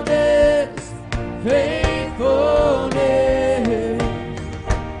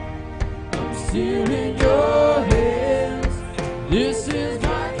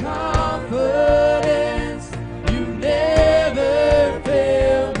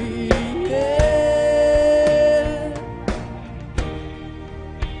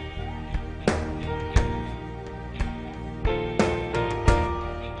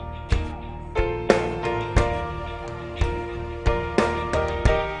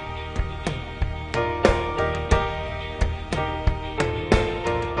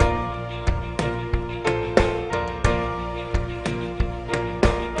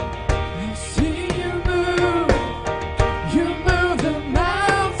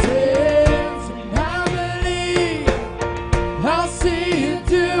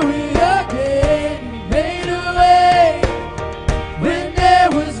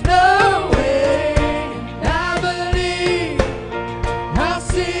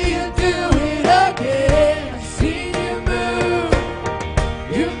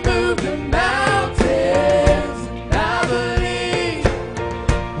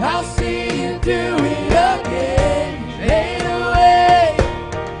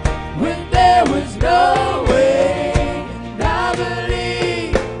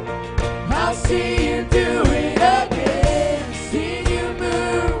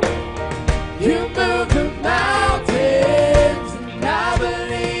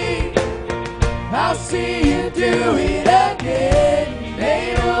I'll see you do it again. You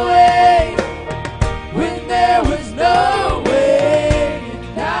made a way when there was no way,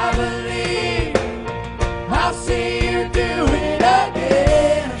 and I believe I'll see you do it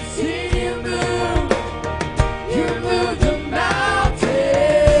again. I've seen you move the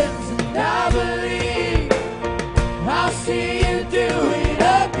mountains, and I believe I'll see you do it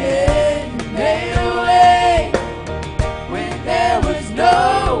again. You made a way when there was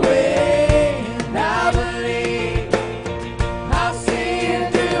no way, and I believe I'll see you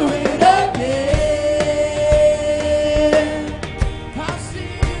do it again. I'll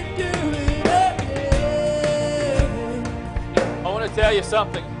see you do it again. I want to tell you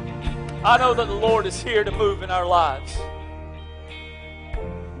something. I know that the Lord is here to move in our lives.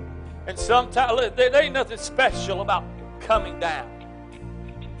 And sometimes there ain't nothing special about coming down.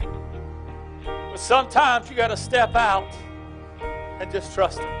 But sometimes you got to step out and just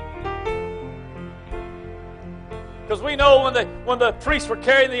trust Him. Because we know when the priests were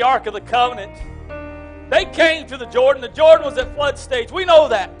carrying the Ark of the Covenant, they came to the Jordan. The Jordan was at flood stage. We know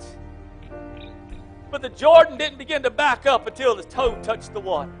that. But the Jordan didn't begin to back up until the toe touched the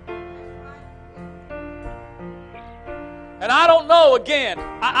water. And I don't know, again,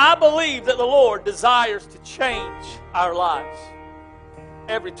 I believe that the Lord desires to change our lives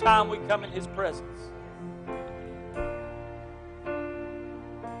every time we come in His presence.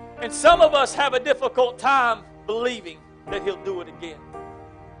 And some of us have a difficult time believing that He'll do it again,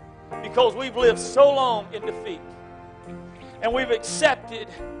 because we've lived so long in defeat, and we've accepted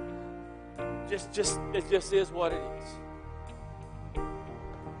it just is what it is.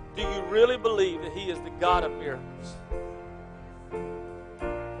 Do you really believe that He is the God of miracles?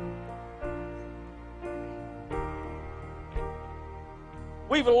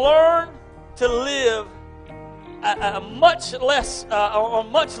 We've learned to live much less,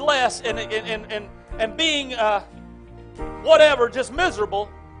 and being whatever, just miserable.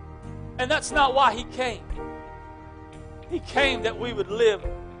 And that's not why He came. He came that we would live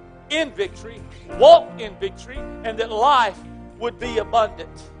in victory, walk in victory, and that life would be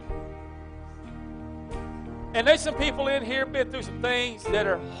abundant. And there's some people in here been through some things that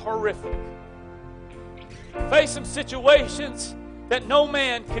are horrific. Face some situations that no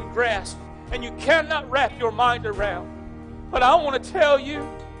man can grasp and you cannot wrap your mind around. But I want to tell you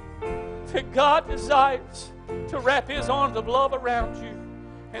that God desires to wrap His arms of love around you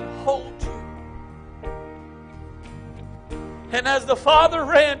and hold you. And as the Father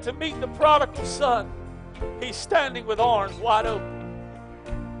ran to meet the prodigal son, He's standing with arms wide open.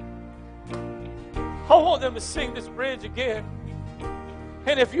 I want them to sing this bridge again.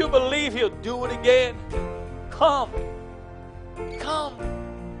 And if you believe He'll do it again, come. Come.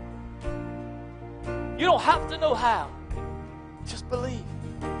 You don't have to know how. Just believe.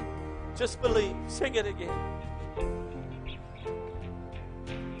 Just believe. Sing it again.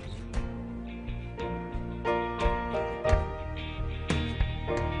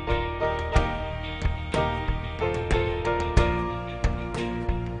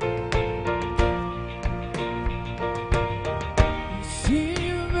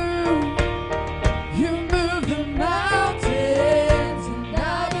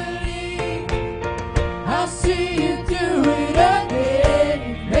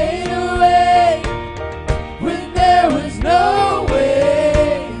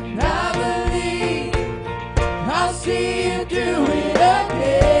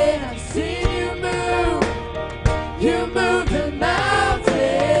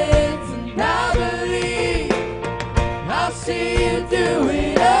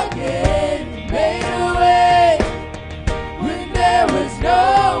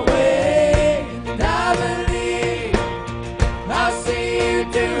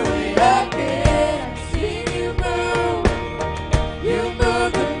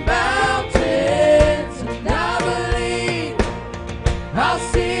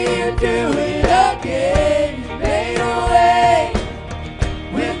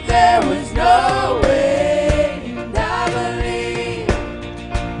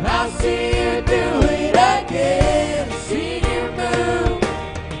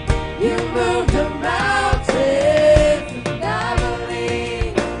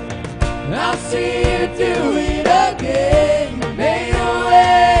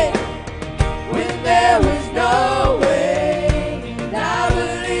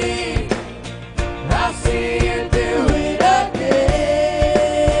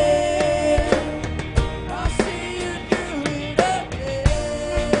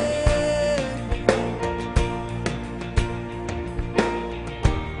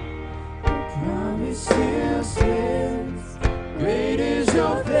 Still stands. Great is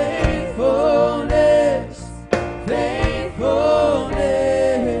your faithfulness.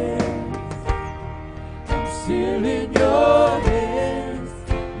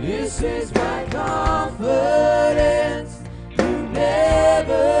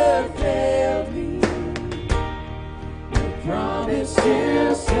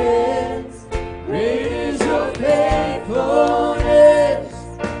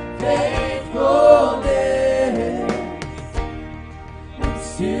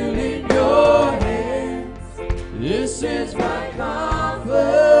 This is my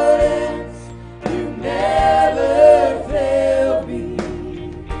confidence. You never failed me.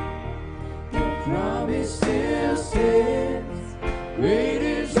 Your promise still stands. Great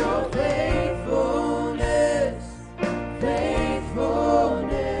is your faithfulness.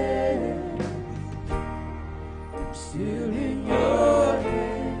 Faithfulness. I'm still in your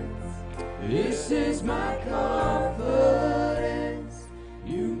hands. This is my confidence.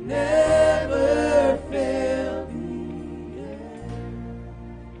 You never failed me.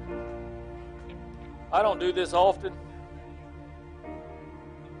 I don't do this often,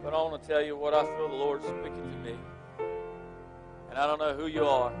 but I want to tell you what I feel the Lord speaking to me. And I don't know who you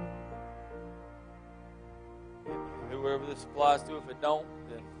are. Whoever this applies to, if it don't,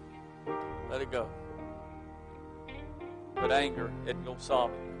 then let it go. But anger isn't going to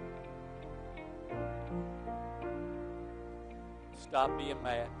solve it. Stop being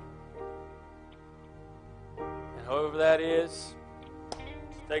mad. And however that is,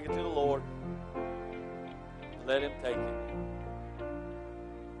 just take it to the Lord. Let Him take it.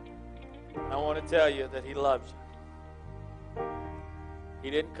 I want to tell you that He loves you. He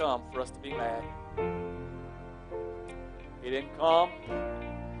didn't come for us to be mad. He didn't come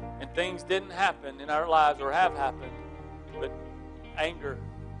and things didn't happen in our lives or have happened, but anger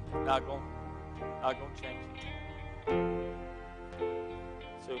is not going to change it.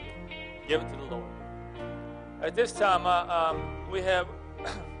 So give it to the Lord. At this time, we have